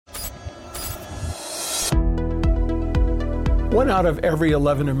1 out of every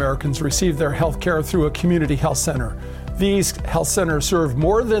 11 Americans receive their health care through a community health center. These health centers serve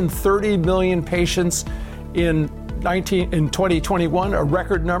more than 30 million patients in 2021, a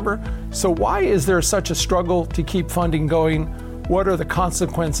record number. So why is there such a struggle to keep funding going? What are the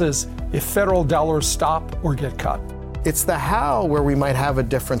consequences if federal dollars stop or get cut? It's the how where we might have a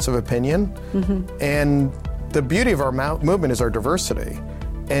difference of opinion. And the beauty of our movement is our diversity.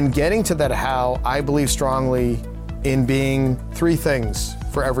 And getting to that how, I believe strongly in being three things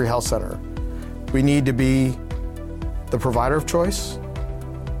for every health center. We need to be the provider of choice,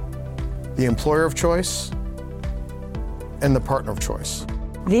 the employer of choice, and the partner of choice.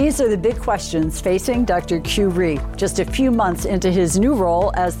 These are the big questions facing Dr. Kyu Rhee, just a few months into his new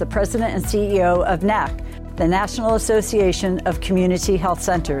role as the president and CEO of NACHC, the National Association of Community Health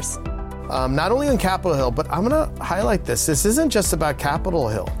Centers. Not only on Capitol Hill, but I'm going to highlight this. This isn't just about Capitol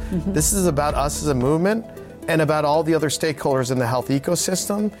Hill. This is about us as a movement and about all the other stakeholders in the health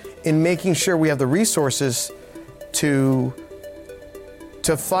ecosystem in making sure we have the resources to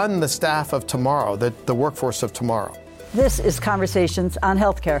fund the staff of tomorrow, the workforce of tomorrow. This is Conversations on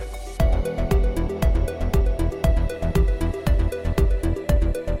Healthcare.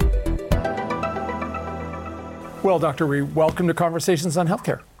 Well, Dr. Rhee, welcome to Conversations on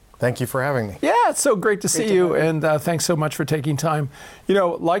Healthcare. Thank you for having me. Yeah, it's so great to see you, and thanks so much for taking time. I'd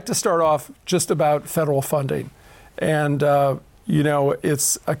like to start off just about federal funding. And,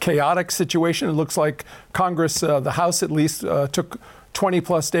 it's a chaotic situation. It looks like Congress, the House at least, took 20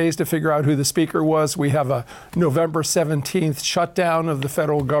 plus days to figure out who the speaker was. We have a November 17th shutdown of the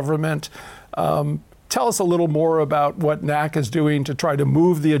federal government. Tell us a little more about what NACHC is doing to try to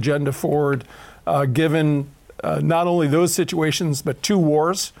move the agenda forward, given not only those situations, but two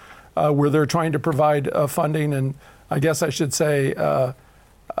wars where they're trying to provide funding. And I guess I should say,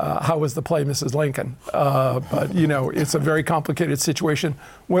 how was the play, Mrs. Lincoln? But, it's a very complicated situation.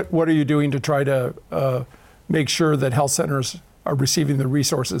 What are you doing to try to make sure that health centers are receiving the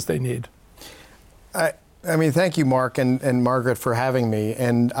resources they need? I mean, thank you, Mark and Margaret, for having me.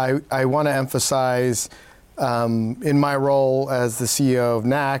 And I want to emphasize in my role as the CEO of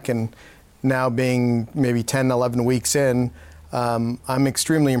NACHC and now being maybe 10, 11 weeks in, I'm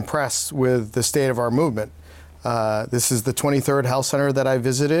extremely impressed with the state of our movement. This is the 23rd health center that I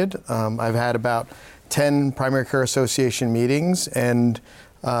visited. I've had about 10 primary care association meetings and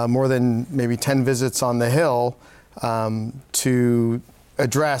more than maybe 10 visits on the Hill to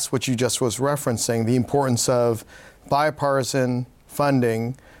address what you just was referencing, the importance of bipartisan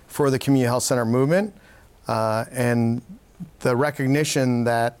funding for the community health center movement and the recognition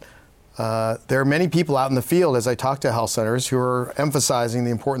that there are many people out in the field, as I talk to health centers, who are emphasizing the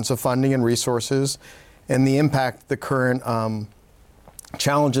importance of funding and resources and the impact the current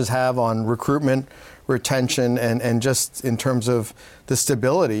challenges have on recruitment, retention, and just in terms of the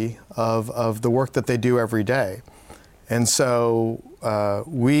stability of the work that they do every day. And so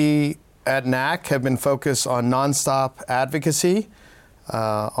we at NACHC have been focused on nonstop advocacy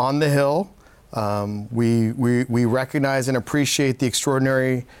on the Hill. We recognize and appreciate the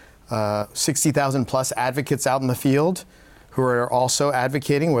extraordinary 60,000 plus advocates out in the field who are also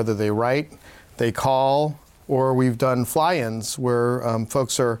advocating, whether they write, they call, or we've done fly-ins where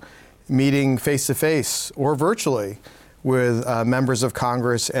folks are meeting face-to-face or virtually with members of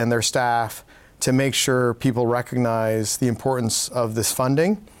Congress and their staff to make sure people recognize the importance of this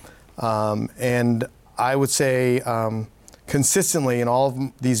funding. And I would say consistently in all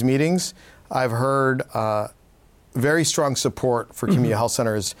of these meetings, I've heard very strong support for community health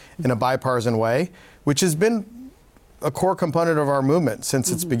centers in a bipartisan way, which has been a core component of our movement since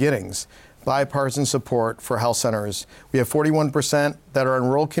its beginnings. Bipartisan support for health centers. We have 41% that are in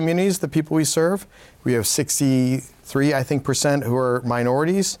rural communities, the people we serve. We have 63, I think, percent who are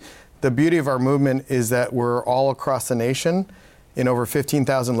minorities. The beauty of our movement is that we're all across the nation in over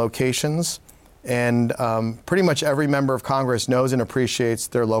 15,000 locations. And pretty much every member of Congress knows and appreciates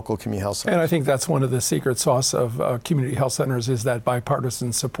their local community health centers. And I think that's one of the secret sauce of community health centers is that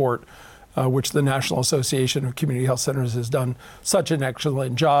bipartisan support, which the National Association of Community Health Centers has done such an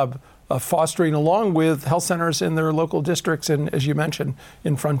excellent job of fostering, along with health centers in their local districts and, as you mentioned,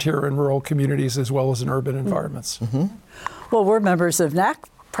 in frontier and rural communities as well as in urban environments. Well, we're members of NACHC.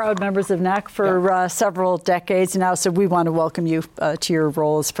 Proud members of NACHC for several decades now, so we want to welcome you to your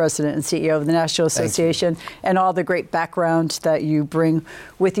role as president and CEO of the National Association and all the great background that you bring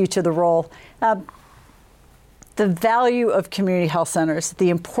with you to the role. The value of community health centers, the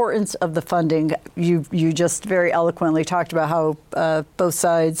importance of the funding, you just very eloquently talked about how both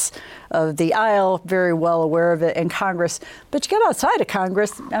sides of the aisle very well aware of it in Congress. But you get outside of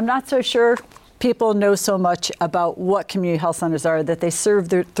Congress, I'm not so sure people know so much about what community health centers are, that they serve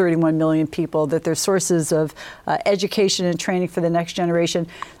their 31 million people, that they're sources of education and training for the next generation,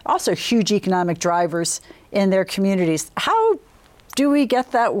 also huge economic drivers in their communities. How do we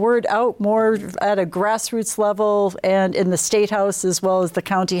get that word out more at a grassroots level and in the State House as well as the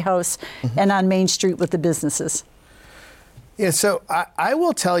County House and on Main Street with the businesses? Yeah, so I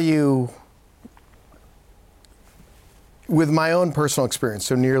will tell you, with my own personal experience,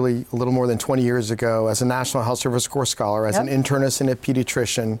 so nearly a little more than 20 years ago, as a National Health Service Corps scholar, as an internist and a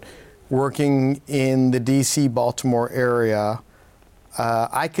pediatrician, working in the D.C., Baltimore area,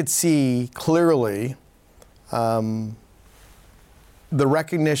 I could see clearly the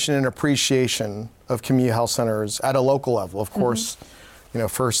recognition and appreciation of community health centers at a local level. Of course,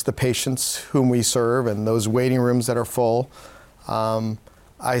 first the patients whom we serve and those waiting rooms that are full.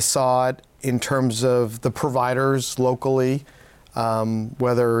 I saw it in terms of the providers locally,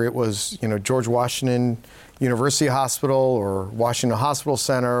 whether it was George Washington University Hospital or Washington Hospital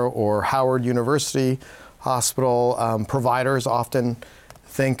Center or Howard University Hospital. Providers often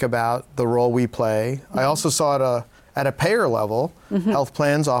think about the role we play. I also saw it at a payer level. Health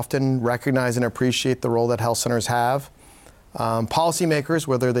plans often recognize and appreciate the role that health centers have. Policymakers,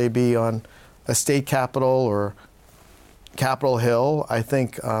 whether they be on a state capitol or Capitol Hill, I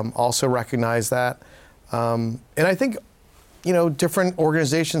think also recognize that. And I think, different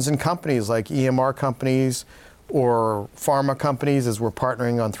organizations and companies like EMR companies or pharma companies, as we're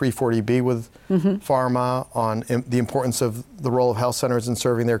partnering on 340B with pharma on the importance of the role of health centers in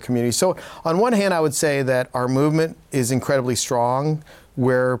serving their communities. So on one hand, I would say that our movement is incredibly strong,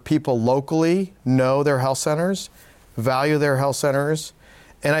 where people locally know their health centers, value their health centers.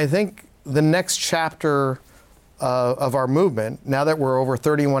 And I think the next chapter of our movement, now that we're over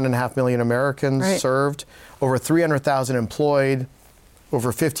 31.5 million Americans served, over 300,000 employed,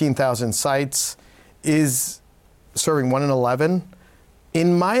 over 15,000 sites, is serving 1 in 11.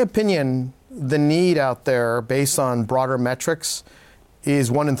 In my opinion, the need out there, based on broader metrics,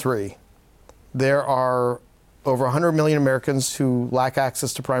 is 1 in 3. There are over 100 million Americans who lack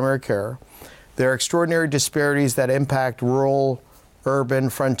access to primary care. There are extraordinary disparities that impact rural,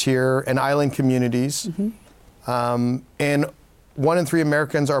 urban, frontier, and island communities. And 1 in 3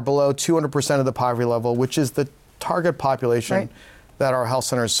 Americans are below 200% of the poverty level, which is the target population that our health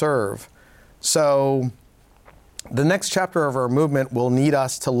centers serve. So the next chapter of our movement will need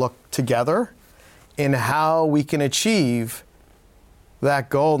us to look together in how we can achieve that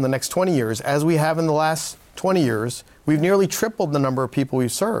goal in the next 20 years. As we have in the last 20 years, we've nearly tripled the number of people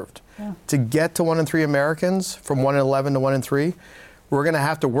we've served. To get to 1 in 3 Americans, from 1 in 11 to 1 in 3, we're going to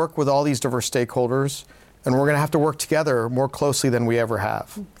have to work with all these diverse stakeholders, and we're going to have to work together more closely than we ever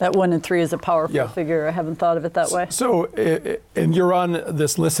have. That 1 in 3 is a powerful figure. I haven't thought of it that way. So, and you're on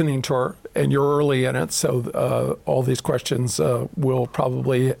this listening tour, and you're early in it, so all these questions will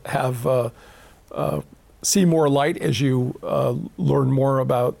probably have see more light as you learn more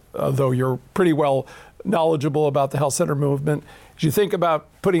about, though you're pretty well knowledgeable about the health center movement. As you think about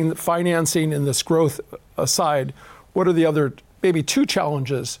putting financing and this growth aside, what are the other, maybe 2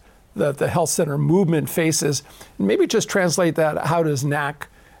 challenges that the health center movement faces? And maybe just translate that. How does NAC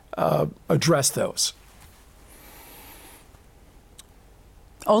address those?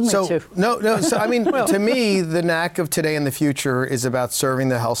 Only 2. No. So, I mean, to me, the NAC of today and the future is about serving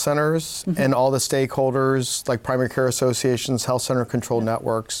the health centers and all the stakeholders, like primary care associations, health center control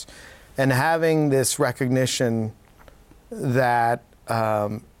networks, and having this recognition that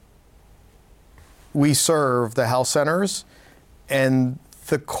we serve the health centers, and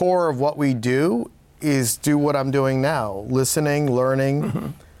the core of what we do is do what I'm doing now, listening,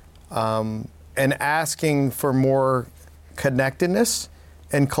 learning, and asking for more connectedness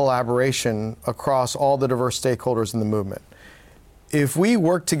and collaboration across all the diverse stakeholders in the movement. If we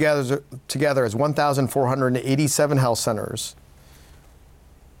work together as 1,487 health centers,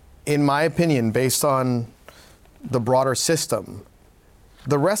 in my opinion, based on the broader system,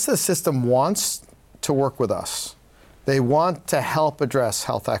 the rest of the system wants to work with us. They want to help address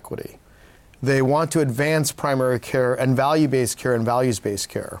health equity. They want to advance primary care and value-based care and values-based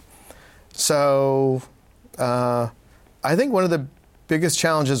care. So I think one of the biggest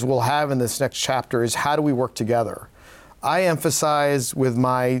challenges we'll have in this next chapter is how do we work together? I emphasize with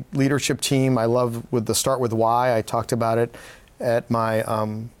my leadership team, I love with the Start With Why. I talked about it at my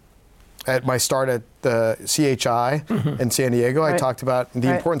start at the CHI in San Diego. I talked about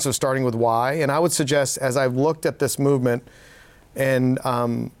the importance of starting with why. And I would suggest, as I've looked at this movement and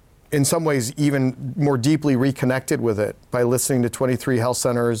in some ways even more deeply reconnected with it by listening to 23 health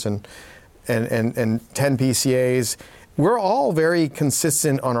centers and 10 PCAs, we're all very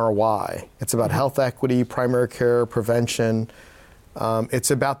consistent on our why. It's about health equity, primary care, prevention.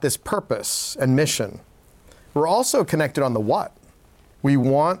 It's about this purpose and mission. We're also connected on the what. We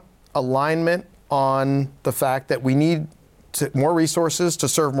want alignment on the fact that we need more resources to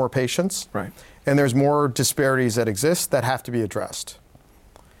serve more patients. Right. And there's more disparities that exist that have to be addressed.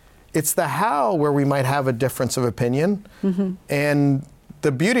 It's the how where we might have a difference of opinion. And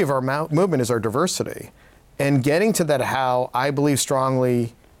the beauty of our movement is our diversity. And getting to that how, I believe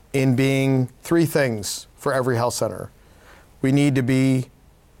strongly in being three things for every health center. We need to be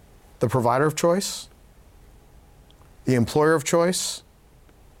the provider of choice, the employer of choice,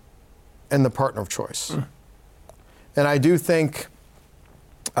 and the partner of choice. And I do think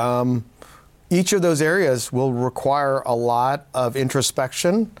each of those areas will require a lot of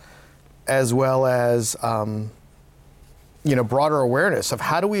introspection as well as broader awareness of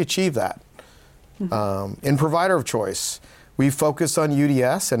how do we achieve that. In provider of choice, we focus on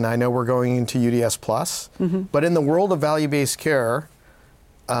UDS, and I know we're going into UDS plus, but in the world of value-based care,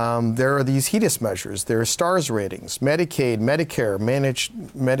 there are these HEDIS measures. There are STARS ratings, Medicaid, Medicare,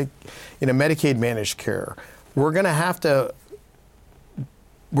 Medicaid managed care. We're going to have to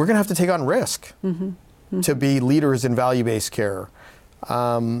take on risk to be leaders in value-based care.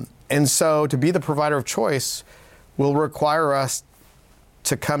 And so to be the provider of choice will require us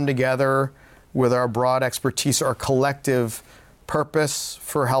to come together with our broad expertise, our collective purpose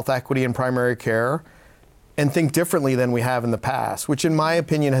for health equity and primary care, and think differently than we have in the past, which in my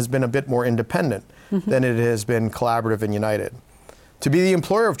opinion has been a bit more independent than it has been collaborative and united. To be the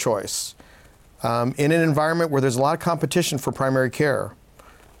employer of choice in an environment where there's a lot of competition for primary care,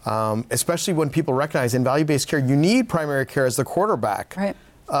 especially when people recognize in value-based care, you need primary care as the quarterback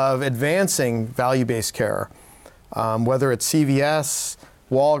of advancing value-based care, whether it's CVS,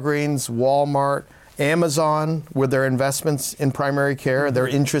 Walgreens, Walmart, Amazon, with their investments in primary care, their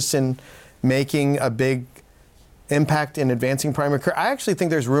interest in making a big impact in advancing primary care. I actually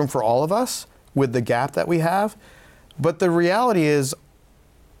think there's room for all of us with the gap that we have. But the reality is,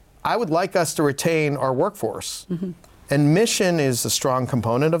 I would like us to retain our workforce. And mission is a strong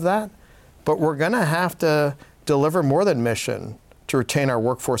component of that. But we're going to have to deliver more than mission to retain our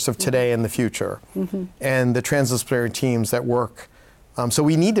workforce of today and the future and the transdisciplinary teams that work. So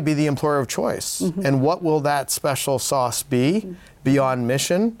we need to be the employer of choice. And what will that special sauce be beyond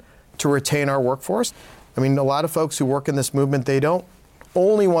mission to retain our workforce? I mean, a lot of folks who work in this movement, they don't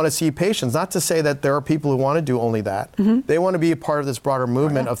only want to see patients. Not to say that there are people who want to do only that. They want to be a part of this broader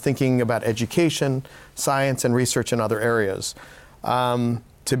movement of thinking about education, science, and research in other areas.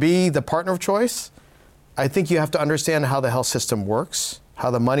 To be the partner of choice, I think you have to understand how the health system works, how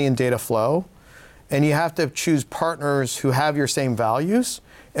the money and data flow, and you have to choose partners who have your same values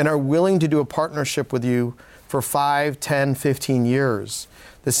and are willing to do a partnership with you for 5, 10, 15 years.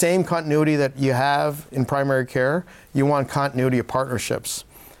 The same continuity that you have in primary care, you want continuity of partnerships.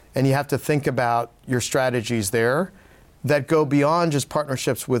 And you have to think about your strategies there that go beyond just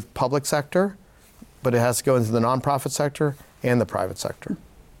partnerships with public sector, but it has to go into the nonprofit sector and the private sector.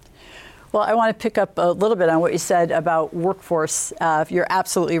 Well, I want to pick up a little bit on what you said about workforce. You're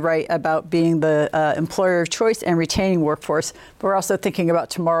absolutely right about being the employer of choice and retaining workforce, but we're also thinking about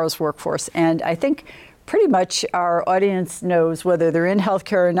tomorrow's workforce. And I think pretty much our audience knows whether they're in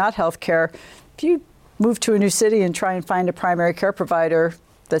healthcare or not healthcare. If you move to a new city and try and find a primary care provider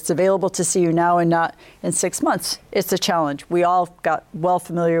that's available to see you now and not in 6 months, it's a challenge. We all got well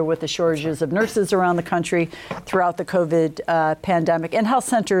familiar with the shortages of nurses around the country throughout the COVID pandemic, and health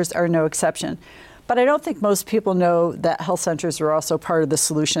centers are no exception. But I don't think most people know that health centers are also part of the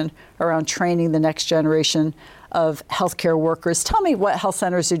solution around training the next generation of healthcare workers. Tell me what health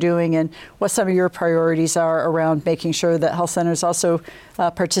centers are doing and what some of your priorities are around making sure that health centers also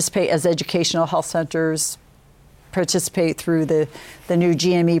participate as educational health centers, participate through the new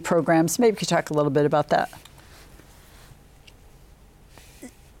GME programs. Maybe you could talk a little bit about that.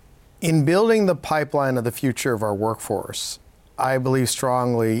 In building the pipeline of the future of our workforce, I believe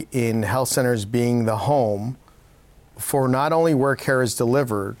strongly in health centers being the home for not only where care is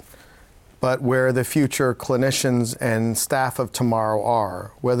delivered, but where the future clinicians and staff of tomorrow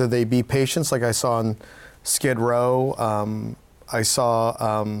are, whether they be patients, like I saw on Skid Row. I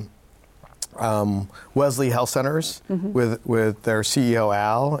saw Wesley Health Centers with their CEO,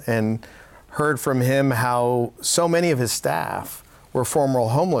 Al, and heard from him how so many of his staff were former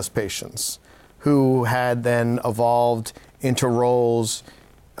homeless patients who had then evolved into roles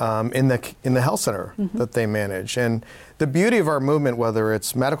in the health center that they manage. And the beauty of our movement, whether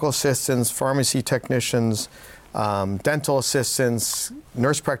it's medical assistants, pharmacy technicians, dental assistants,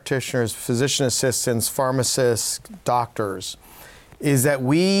 nurse practitioners, physician assistants, pharmacists, doctors, is that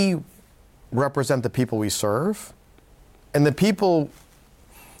we represent the people we serve. And the people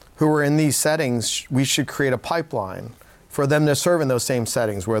who are in these settings, we should create a pipeline for them to serve in those same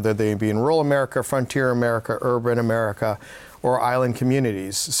settings, whether they be in rural America, frontier America, urban America, or island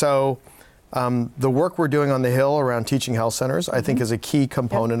communities. So the work we're doing on the Hill around teaching health centers, I think, is a key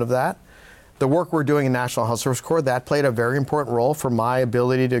component of that. The work we're doing in National Health Service Corps, that played a very important role for my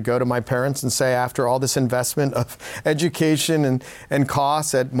ability to go to my parents and say, after all this investment of education and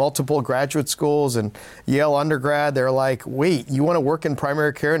costs at multiple graduate schools and Yale undergrad, they're like, wait, you want to work in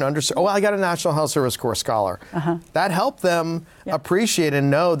primary care and underserved? Oh, well, I got a National Health Service Corps scholar. That helped them appreciate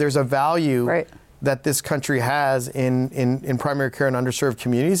and know there's a value that this country has in primary care and underserved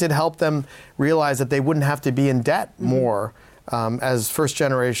communities. It helped them realize that they wouldn't have to be in debt more as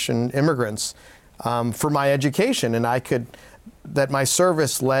first-generation immigrants for my education, and that my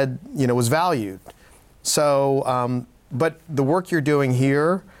service was valued. So, but the work you're doing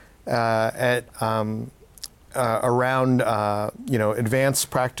here at around advanced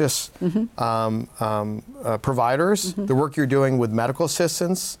practice providers, the work you're doing with medical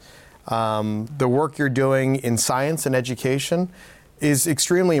assistants, the work you're doing in science and education is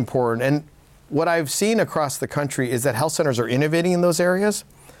extremely important. And what I've seen across the country is that health centers are innovating in those areas.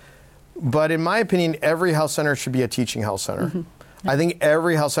 But in my opinion, every health center should be a teaching health center. I think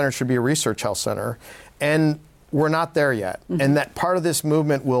every health center should be a research health center. And we're not there yet. And that part of this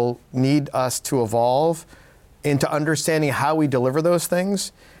movement will need us to evolve into understanding how we deliver those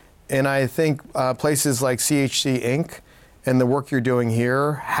things. And I think places like CHC Inc. and the work you're doing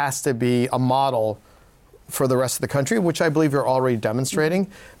here has to be a model for the rest of the country, which I believe you're already demonstrating.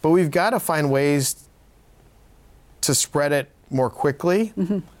 But we've got to find ways to spread it more quickly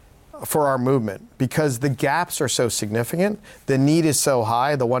for our movement, because the gaps are so significant, the need is so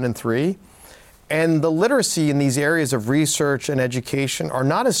high, the 1 in 3, and the literacy in these areas of research and education are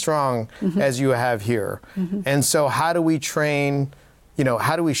not as strong as you have here. And so how do we train,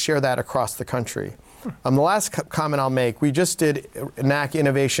 how do we share that across the country? The last comment I'll make, we just did NAC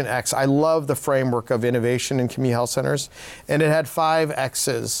Innovation X. I love the framework of innovation in community health centers, and it had 5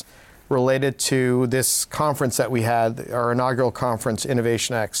 X's related to this conference that we had, our inaugural conference,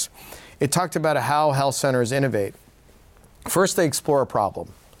 Innovation X. It talked about how health centers innovate. First, they explore a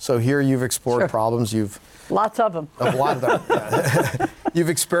problem. So here you've explored problems. Lots of them. A lot of them. You've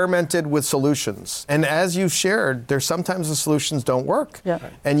experimented with solutions. And as you've shared, there's sometimes the solutions don't work.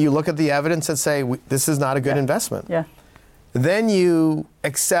 And you look at the evidence and say, this is not a good investment. Then you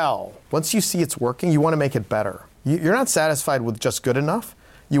excel. Once you see it's working, you want to make it better. You're not satisfied with just good enough.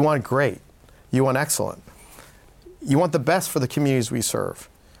 You want great. You want excellent. You want the best for the communities we serve.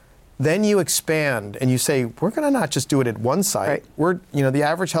 Then you expand and you say, we're going to not just do it at one site. The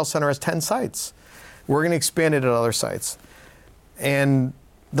average health center has 10 sites. We're going to expand it at other sites. And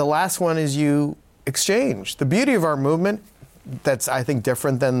the last one is you exchange. The beauty of our movement that's, I think,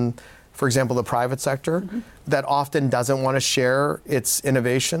 different than, for example, the private sector, that often doesn't want to share its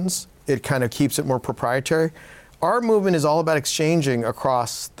innovations. It kind of keeps it more proprietary. Our movement is all about exchanging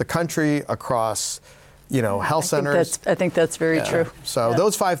across the country, across health centers. I think that's very true. So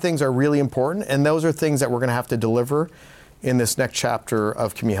those 5 things are really important, and those are things that we're going to have to deliver in this next chapter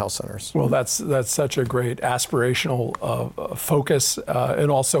of community health centers. Well, that's such a great aspirational focus,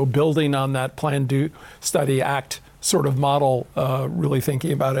 and also building on that Plan, Do, Study, Act sort of model, really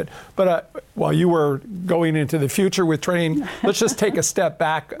thinking about it. But while you were going into the future with training, let's just take a step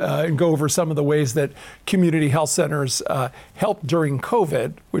back and go over some of the ways that community health centers helped during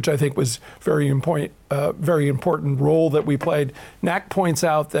COVID, which I think was very important role that we played. NAC points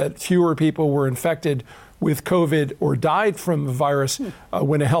out that fewer people were infected with COVID or died from the virus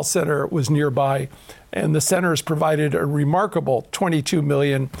when a health center was nearby. And the centers provided a remarkable 22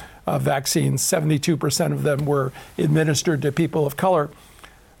 million vaccines. 72% of them were administered to people of color.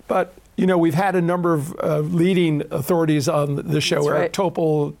 But, we've had a number of leading authorities on the show, Eric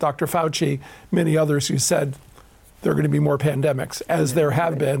Topol, Dr. Fauci, many others who said there are going to be more pandemics, as there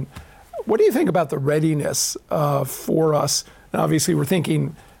have been. What do you think about the readiness for us? And obviously, we're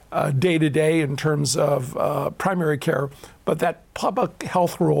thinking day to day in terms of primary care, but that public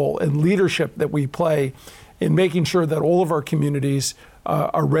health role and leadership that we play in making sure that all of our communities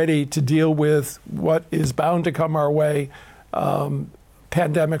are ready to deal with what is bound to come our way,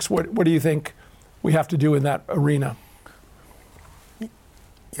 pandemics. What do you think we have to do in that arena?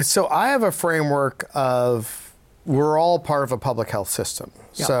 So I have a framework of we're all part of a public health system.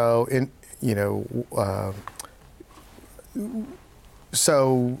 So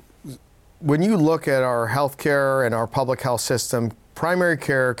when you look at our healthcare and our public health system, primary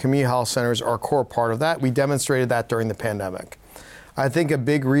care, community health centers are a core part of that. We demonstrated that during the pandemic. I think a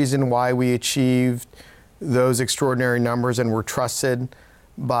big reason why we achieved those extraordinary numbers and were trusted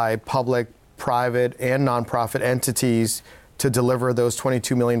by public, private, and nonprofit entities to deliver those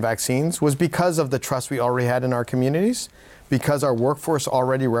 22 million vaccines was because of the trust we already had in our communities, because our workforce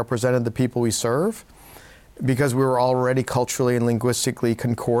already represented the people we serve, because we were already culturally and linguistically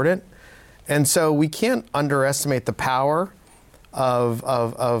concordant. And so we can't underestimate the power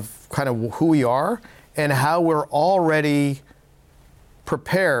of kind of who we are and how we're already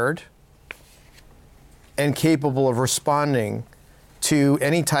prepared and capable of responding to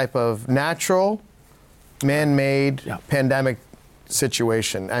any type of natural, man-made pandemic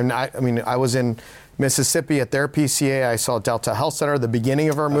situation. And I was in Mississippi at their PCA. I saw Delta Health Center, the beginning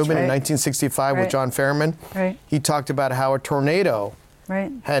of our movement in 1965 with John Fairman. Right. He talked about how a tornado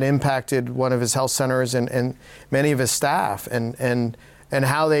had impacted one of his health centers and many of his staff and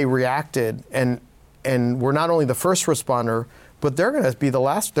how they reacted. And we're not only the first responder, but they're going to be the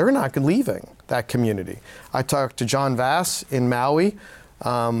last. They're not leaving that community. I talked to John Vass in Maui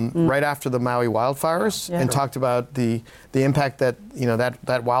right after the Maui wildfires and talked about the impact that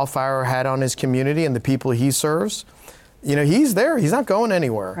that wildfire had on his community and the people he serves. He's there. He's not going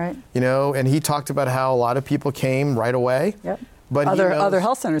anywhere. Right. And he talked about how a lot of people came right away. Yep. But other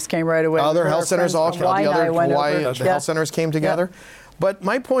health centers came right away. Other health centers all came. The health centers came together. Yep. But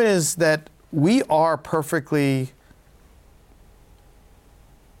my point is that we are perfectly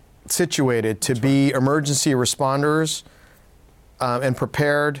situated to be emergency responders and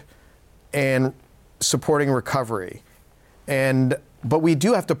prepared and supporting recovery. But we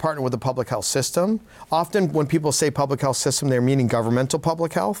do have to partner with the public health system. Often when people say public health system, they're meaning governmental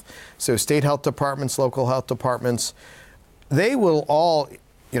public health. So state health departments, local health departments, they will all,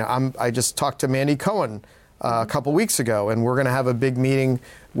 I just talked to Mandy Cohen a couple weeks ago, and we're going to have a big meeting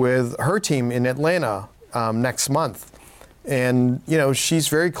with her team in Atlanta next month. And, she's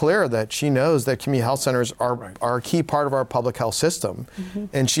very clear that she knows that community health centers are a key part of our public health system. Mm-hmm.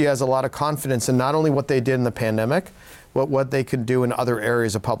 And she has a lot of confidence in not only what they did in the pandemic, but what they can do in other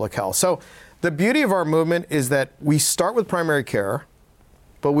areas of public health. So the beauty of our movement is that we start with primary care,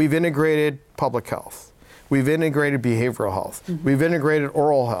 but we've integrated public health. We've integrated behavioral health. Mm-hmm. We've integrated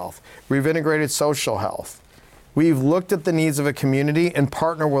oral health. We've integrated social health. We've looked at the needs of a community and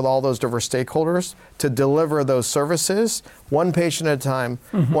partner with all those diverse stakeholders to deliver those services, one patient at a time,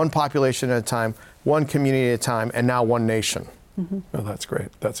 one population at a time, one community at a time, and now one nation. Mm-hmm. Oh, that's great.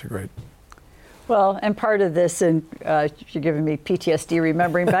 That's great. Well, and part of this, and you're giving me PTSD,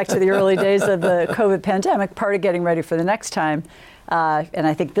 remembering back to the early days of the COVID pandemic, part of getting ready for the next time, and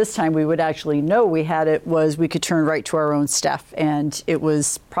I think this time we would actually know we had it, was we could turn right to our own staff. And it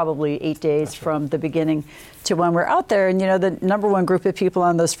was probably 8 days from the beginning to when we're out there. And, the number one group of people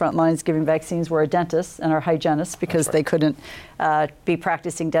on those front lines giving vaccines were our dentists and our hygienists, because they couldn't be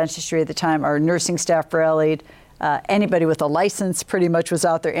practicing dentistry at the time. Our nursing staff rallied. Anybody with a license pretty much was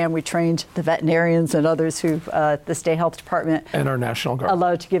out there, and we trained the veterinarians and others who the state health department and our National Guard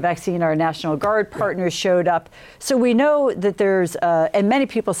allowed to give vaccine. Our National Guard partners showed up. So we know that there's, and many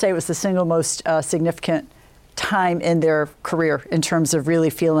people say it was the single most significant time in their career in terms of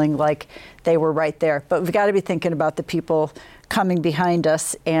really feeling like they were right there. But we've got to be thinking about the people coming behind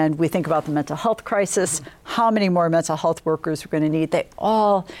us, and we think about the mental health crisis, how many more mental health workers we're going to need. They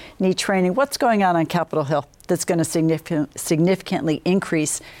all need training. What's going on Capitol Hill that's going to significantly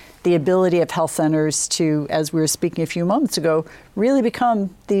increase the ability of health centers to, as we were speaking a few moments ago, really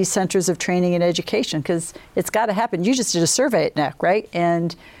become these centers of training and education? Because it's got to happen. You just did a survey at NACHC, right?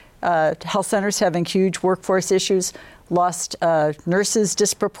 And health centers having huge workforce issues, lost nurses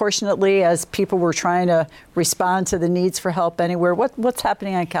disproportionately as people were trying to respond to the needs for help anywhere. What's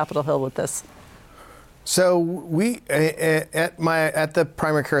happening on Capitol Hill with this? So we at the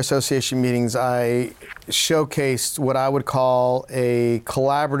Primary Care Association meetings, I showcased what I would call a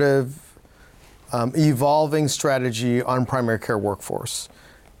collaborative, evolving strategy on primary care workforce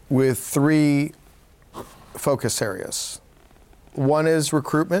with 3 focus areas. 1 is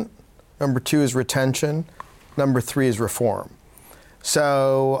recruitment, number 2 is retention, number 3 is reform.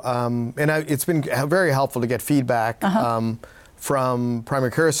 So, it's been very helpful to get feedback from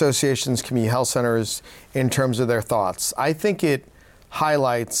primary care associations, community health centers, in terms of their thoughts. I think it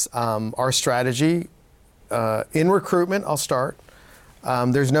highlights our strategy. In recruitment, I'll start.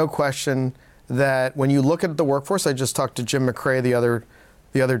 There's no question that when you look at the workforce, I just talked to Jim McCrae the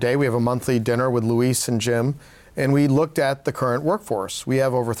other day. We have a monthly dinner with Luis and Jim, and we looked at the current workforce. We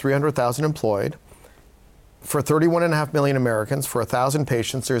have over 300,000 employed. for 31.5 million Americans, for 1,000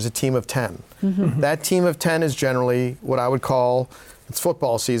 patients, there's a team of 10. That team of 10 is generally what I would call, it's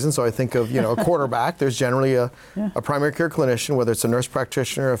football season, so I think of, a quarterback. There's generally a primary care clinician, whether it's a nurse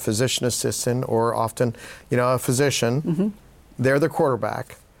practitioner, a physician assistant, or often, a physician. They're the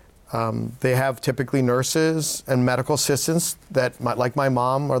quarterback. They have typically nurses and medical assistants that, like my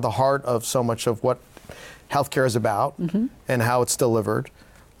mom, are the heart of so much of what healthcare is about and how it's delivered.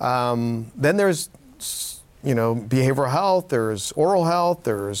 Then there's behavioral health, there's oral health,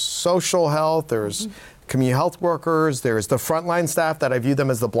 there's social health, there's community health workers, there's the frontline staff that I view them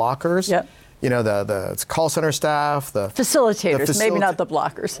as the blockers. Yep. The call center staff, the facilitators, maybe not the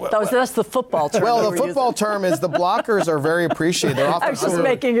blockers. That's the football term. Well, the football term is the blockers are very appreciated. They're often I was just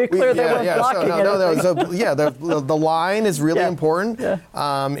making it clear they weren't blocking it. The line is really important.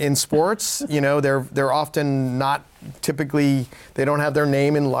 In sports, they're often not typically, they don't have their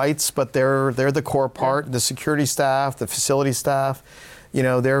name in lights, but they're the core part, the security staff, the facility staff.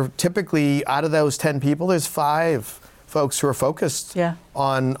 They're typically, out of those 10 people, there's 5 folks who are focused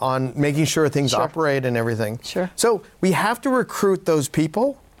on making sure things operate and everything. So we have to recruit those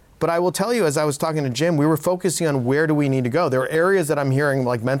people. But I will tell you, as I was talking to Jim, we were focusing on where do we need to go. There are areas that I'm hearing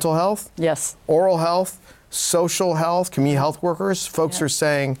like mental health, oral health, social health, community health workers. Folks are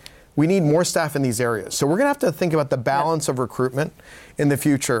saying we need more staff in these areas. So we're going to have to think about the balance of recruitment in the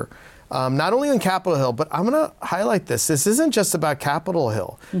future. Not only on Capitol Hill, but I'm going to highlight this. This isn't just about Capitol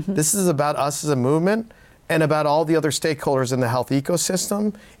Hill. This is about us as a movement and about all the other stakeholders in the health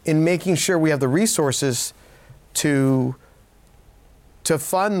ecosystem in making sure we have the resources to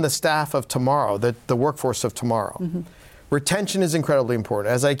fund the staff of tomorrow, the workforce of tomorrow. Retention is incredibly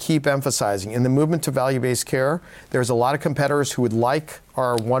important. As I keep emphasizing, in the movement to value-based care, there's a lot of competitors who would like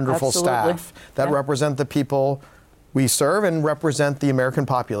our wonderful staff that represent the people we serve and represent the American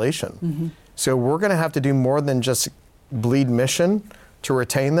population. So we're going to have to do more than just bleed mission to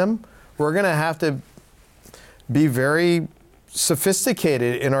retain them. We're going to have to be very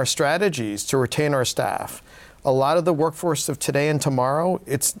sophisticated in our strategies to retain our staff. A lot of the workforce of today and tomorrow,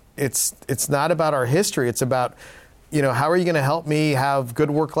 it's not about our history. It's about, how are you going to help me have good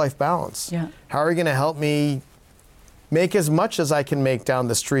work-life balance? How are you going to help me make as much as I can make down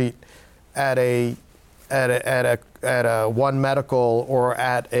the street at a One Medical or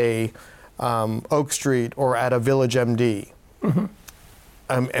at a Oak Street or at a Village MD?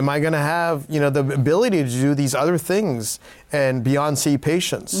 Am I going to have, the ability to do these other things and beyond see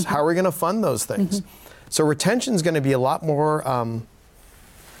patients? How are we going to fund those things? So retention is going to be a lot more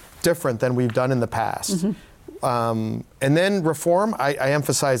different than we've done in the past. And then reform, I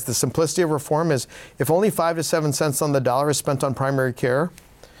emphasize the simplicity of reform is if only 5 to 7 cents on the dollar is spent on primary care,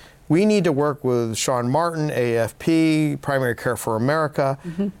 we need to work with Sean Martin, AFP, Primary Care for America.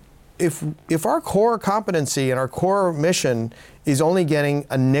 If our core competency and our core mission is only getting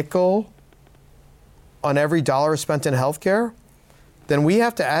a nickel on every dollar spent in healthcare, then we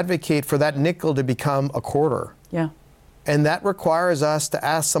have to advocate for that nickel to become a quarter. And that requires us to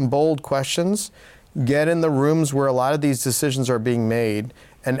ask some bold questions, get in the rooms where a lot of these decisions are being made,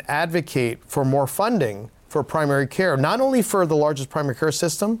 and advocate for more funding for primary care, not only for the largest primary care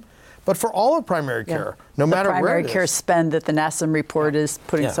system, but for all of primary care, no matter where it is. The primary care spend that the NACHC report is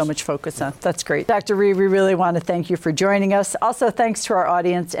putting so much focus on. That's great. Dr. Rhee, we really want to thank you for joining us. Also, thanks to our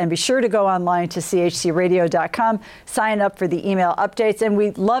audience, and be sure to go online to chcradio.com, sign up for the email updates, and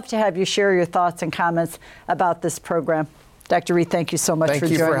we'd love to have you share your thoughts and comments about this program. Dr. Rhee, thank you so much for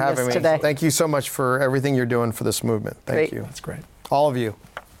joining us today. Thank you so much for everything you're doing for this movement. Thank you. That's great. All of you.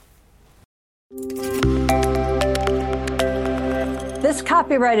 This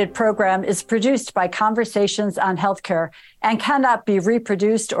copyrighted program is produced by Conversations on Healthcare and cannot be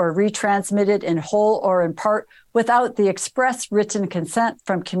reproduced or retransmitted in whole or in part without the express written consent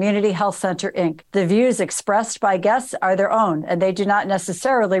from Community Health Center, Inc. The views expressed by guests are their own, and they do not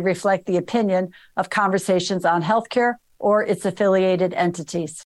necessarily reflect the opinion of Conversations on Healthcare or its affiliated entities.